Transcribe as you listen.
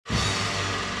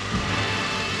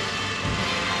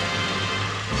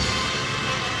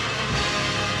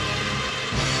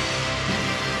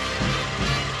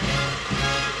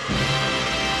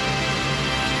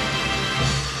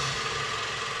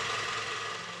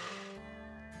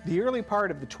The early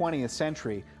part of the 20th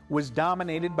century was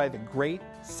dominated by the great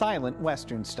silent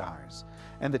Western stars,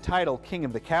 and the title King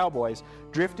of the Cowboys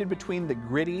drifted between the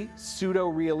gritty,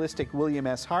 pseudo-realistic William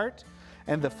S. Hart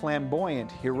and the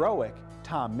flamboyant, heroic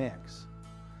Tom Mix.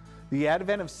 The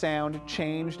advent of sound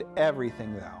changed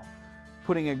everything, though,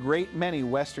 putting a great many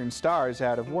Western stars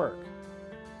out of work.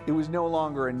 It was no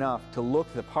longer enough to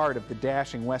look the part of the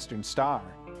dashing Western star.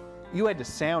 You had to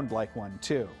sound like one,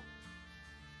 too.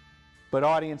 But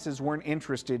audiences weren't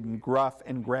interested in gruff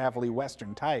and gravelly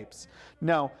Western types.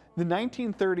 No, the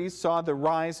 1930s saw the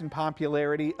rise in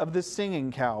popularity of the singing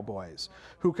cowboys,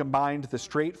 who combined the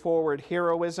straightforward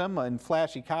heroism and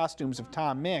flashy costumes of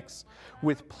Tom Mix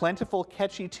with plentiful,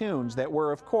 catchy tunes that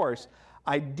were, of course,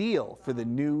 ideal for the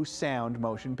new sound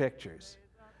motion pictures.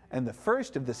 And the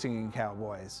first of the singing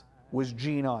cowboys was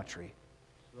Gene Autry.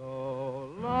 So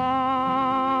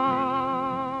long,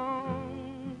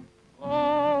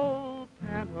 old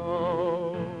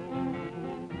Panto.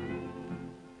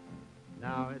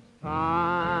 Now it's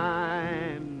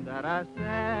time that I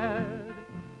said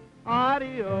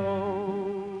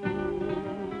adios.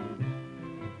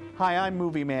 Hi, I'm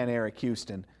movie man Eric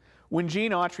Houston. When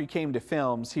Gene Autry came to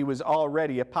films, he was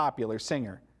already a popular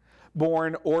singer.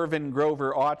 Born Orvin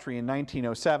Grover Autry in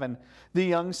 1907, the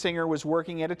young singer was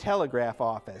working at a telegraph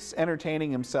office,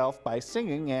 entertaining himself by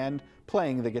singing and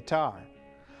playing the guitar.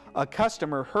 A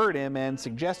customer heard him and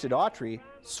suggested Autry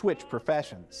switch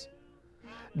professions.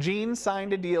 Gene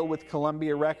signed a deal with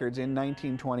Columbia Records in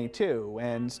 1922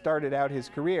 and started out his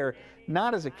career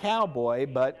not as a cowboy,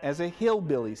 but as a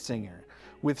hillbilly singer,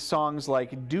 with songs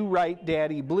like Do Right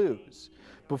Daddy Blues,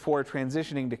 before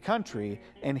transitioning to country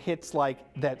and hits like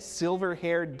That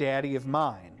Silver-Haired Daddy of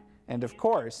Mine, and of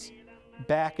course,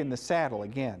 Back in the Saddle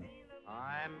Again.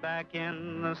 I'm back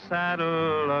in the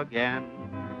saddle again,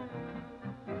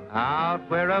 out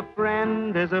where a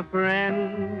friend is a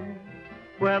friend,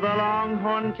 where the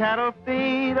longhorn cattle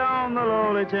feed on the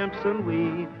lowly Timpson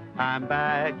weed. I'm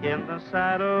back in the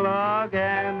saddle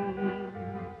again,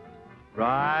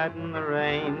 riding the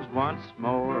range once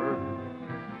more,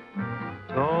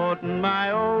 toting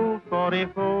my old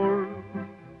 44,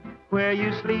 where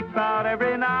you sleep out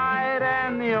every night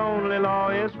and the only law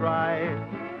is right.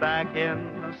 Back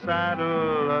in the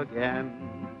saddle again.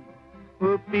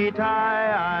 Whoopie-tie-I-oh,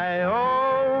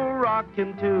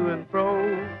 rocking to and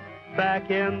fro,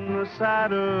 back in the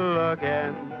saddle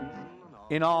again.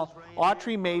 In all,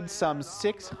 Autry made some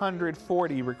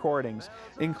 640 recordings,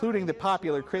 including the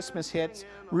popular Christmas hits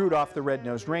Rudolph the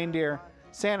Red-Nosed Reindeer,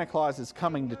 Santa Claus is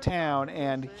Coming to Town,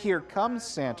 and Here Comes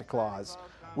Santa Claus,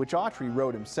 which Autry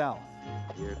wrote himself.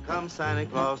 Here comes Santa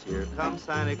Claus,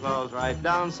 right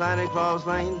down Santa Claus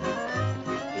Lane.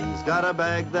 He's got a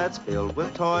bag that's filled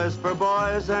with toys for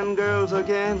boys and girls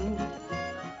again.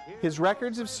 His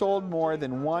records have sold more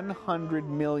than 100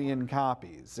 million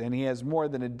copies, and he has more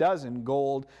than a dozen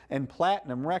gold and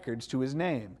platinum records to his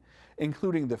name,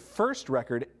 including the first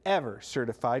record ever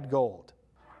certified gold.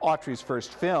 Autry's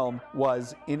first film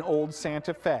was In Old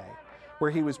Santa Fe,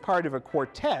 where he was part of a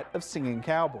quartet of singing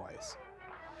cowboys.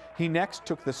 He next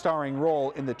took the starring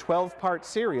role in the 12-part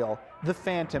serial, The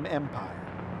Phantom Empire.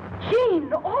 Gene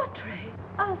Autry,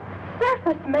 a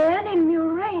surface man in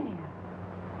Urania.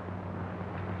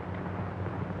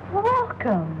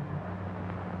 Welcome.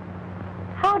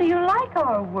 How do you like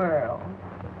our world?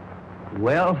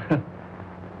 Well,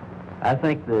 I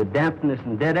think the dampness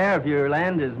and dead air of your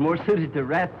land is more suited to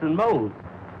rats than moles.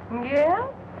 Yes?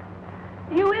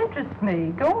 You interest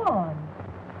me. Go on.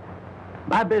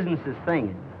 My business is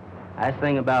singing. I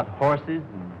sing about horses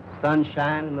and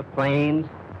sunshine and the plains.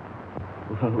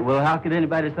 Well, how could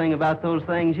anybody sing about those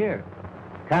things here?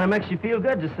 Kind of makes you feel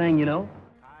good to sing, you know.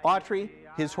 Autry,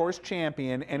 his horse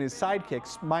Champion, and his sidekick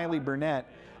Smiley Burnett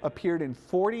appeared in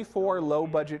 44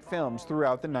 low-budget films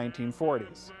throughout the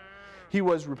 1940s. He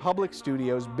was Republic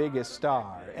Studios' biggest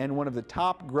star and one of the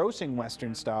top grossing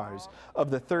Western stars of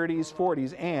the 30s,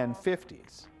 40s, and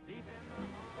 50s.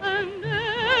 And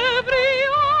every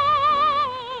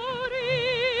hour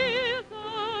is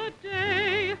a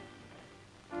day.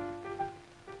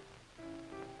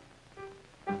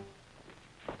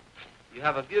 You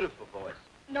have a beautiful voice.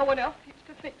 No one else seems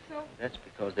to think so. That's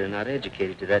because they're not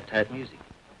educated to that type of music.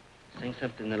 Sing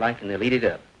something they like and they'll eat it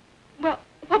up. Well,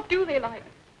 what do they like?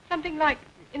 Something like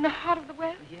In the Heart of the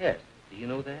West? Yes. Do you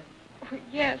know that? Oh,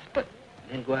 yes, but...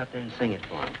 Then go out there and sing it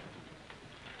for them.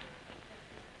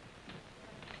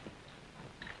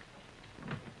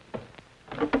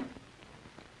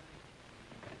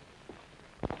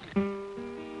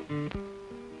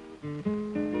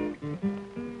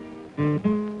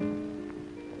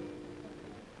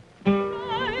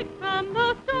 Right from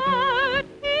the start.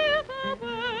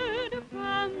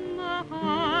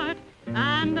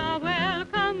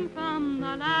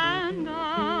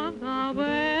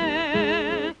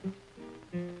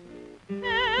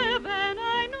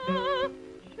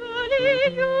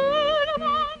 you'll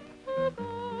want to go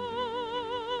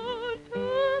to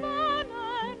the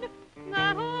land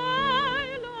that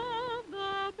I love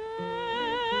the best.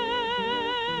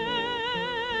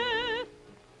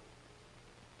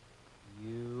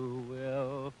 You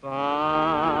will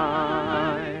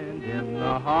find in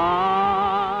the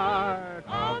heart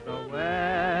of the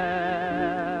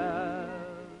West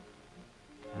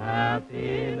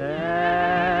happiness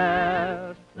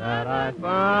that I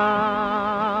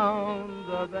found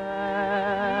the best.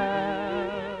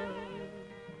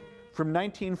 From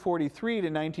 1943 to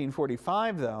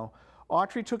 1945, though,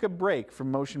 Autry took a break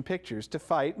from motion pictures to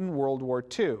fight in World War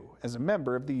II as a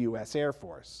member of the U.S. Air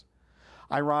Force.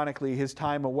 Ironically, his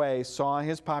time away saw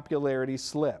his popularity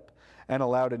slip and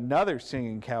allowed another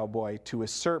singing cowboy to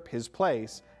usurp his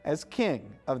place as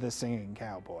king of the singing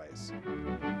cowboys.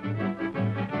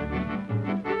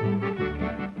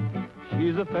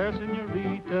 She's a fair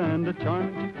senorita and a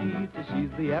charming chiquita.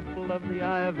 She's the apple of the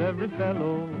eye of every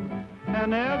fellow.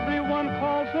 And everyone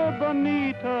calls her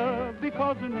Bonita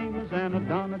because her name is Anna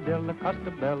Donna de la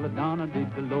Costa Belladonna de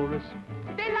Dolores.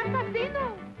 De la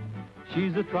Casino.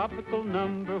 She's a tropical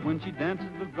number when she dances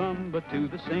the rumba to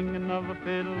the singing of a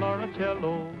fiddle or a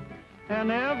cello.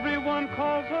 And everyone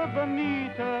calls her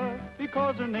Bonita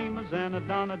because her name is Anna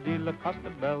Donna de la Costa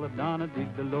Belladonna de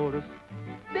Dolores.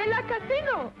 De la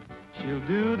Casino. She'll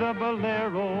do the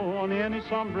bolero on any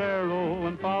sombrero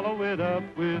and follow it up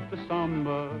with the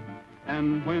samba.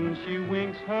 And when she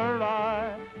winks her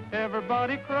eye,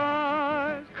 everybody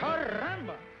cries,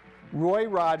 caramba! Roy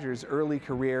Rogers' early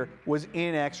career was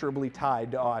inexorably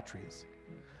tied to Autry's.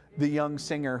 The young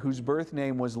singer, whose birth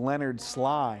name was Leonard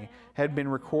Sly, had been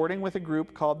recording with a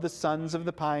group called the Sons of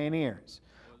the Pioneers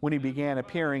when he began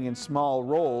appearing in small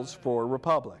roles for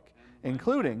Republic,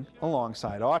 including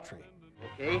alongside Autry.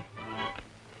 Okay.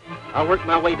 I'll work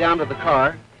my way down to the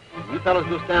car. You fellas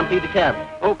go stampede the cab.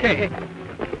 Okay.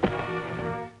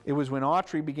 It was when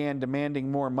Autry began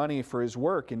demanding more money for his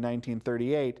work in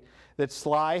 1938 that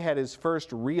Sly had his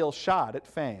first real shot at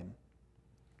fame.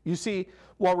 You see,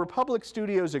 while Republic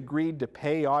Studios agreed to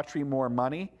pay Autry more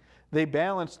money, they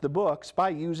balanced the books by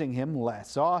using him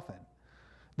less often.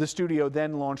 The studio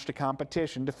then launched a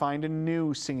competition to find a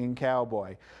new singing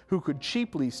cowboy who could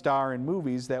cheaply star in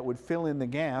movies that would fill in the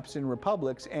gaps in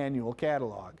Republic's annual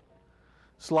catalog.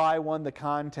 Sly won the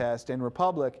contest, and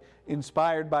Republic,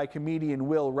 inspired by comedian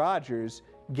Will Rogers,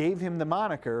 gave him the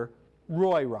moniker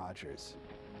Roy Rogers.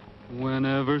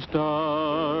 Whenever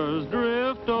stars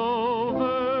drift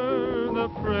over the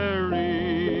prairie,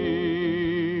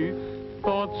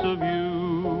 thoughts of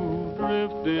you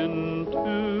drift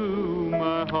into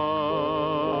my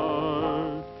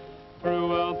heart.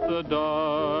 Throughout the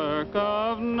dark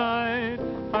of night,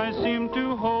 I seem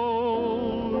to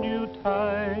hold you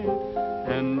tight,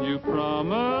 and you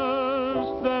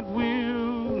promise that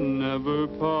we'll never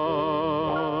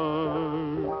part.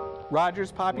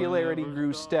 Rogers' popularity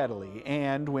grew steadily,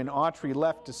 and when Autry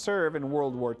left to serve in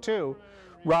World War II,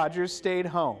 Rogers stayed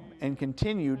home and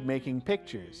continued making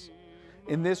pictures.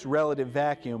 In this relative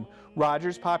vacuum,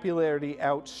 Rogers' popularity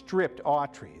outstripped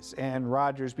Autry's, and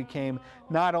Rogers became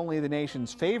not only the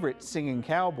nation's favorite singing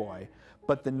cowboy,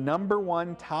 but the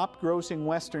 #1 top-grossing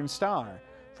Western star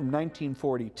from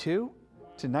 1942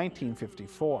 to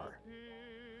 1954.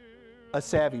 A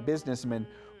savvy businessman,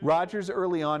 Rogers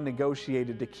early on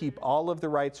negotiated to keep all of the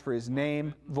rights for his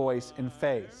name, voice, and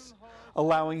face,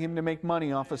 allowing him to make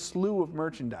money off a slew of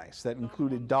merchandise that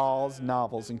included dolls,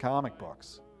 novels, and comic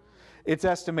books. It's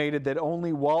estimated that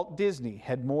only Walt Disney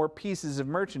had more pieces of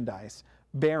merchandise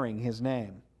bearing his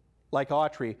name. Like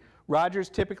Autry, Rogers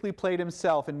typically played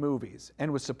himself in movies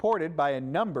and was supported by a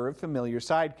number of familiar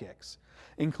sidekicks,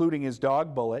 including his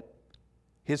dog Bullet,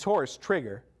 his horse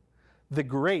Trigger, the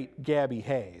great Gabby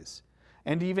Hayes,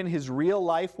 and even his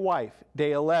real-life wife,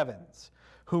 Dale Evans,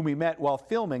 whom he met while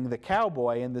filming The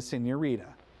Cowboy and the Senorita.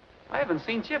 I haven't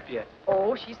seen Chip yet.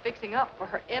 Oh, she's fixing up for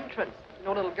her entrance. You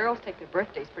know, little girls take their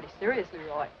birthdays pretty seriously,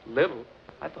 Roy. Little?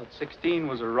 I thought 16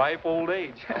 was a ripe old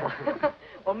age.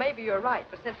 Well, maybe you're right,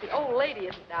 but since the old lady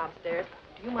isn't downstairs,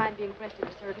 do you mind being pressed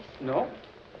into service? No.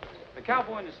 The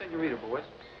Cowboy and the Senorita, boys.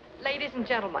 Ladies and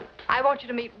gentlemen, I want you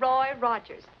to meet Roy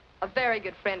Rogers, a very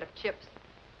good friend of Chip's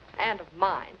and of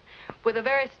mine, with a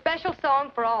very special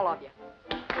song for all of you.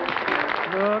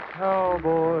 The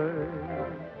cowboy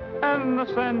and the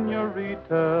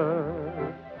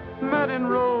senorita met in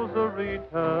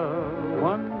Rosarita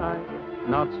one night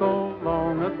not so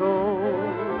long ago.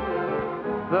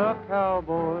 The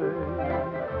cowboy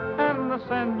and the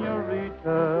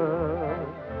senorita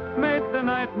made the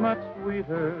night much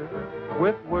sweeter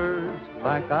with words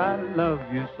like I love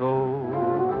you so.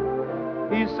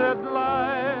 He said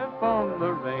life on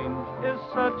the range is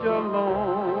such a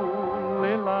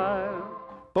lonely life.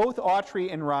 Both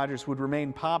Autry and Rogers would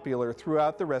remain popular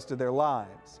throughout the rest of their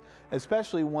lives,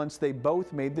 especially once they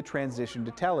both made the transition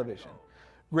to television,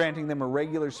 granting them a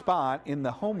regular spot in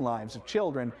the home lives of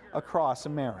children across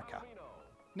America.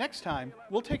 Next time,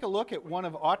 we'll take a look at one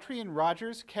of Autry and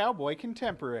Rogers' cowboy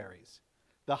contemporaries,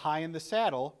 the high in the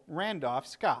saddle Randolph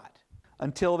Scott.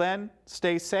 Until then,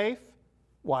 stay safe,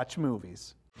 watch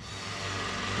movies.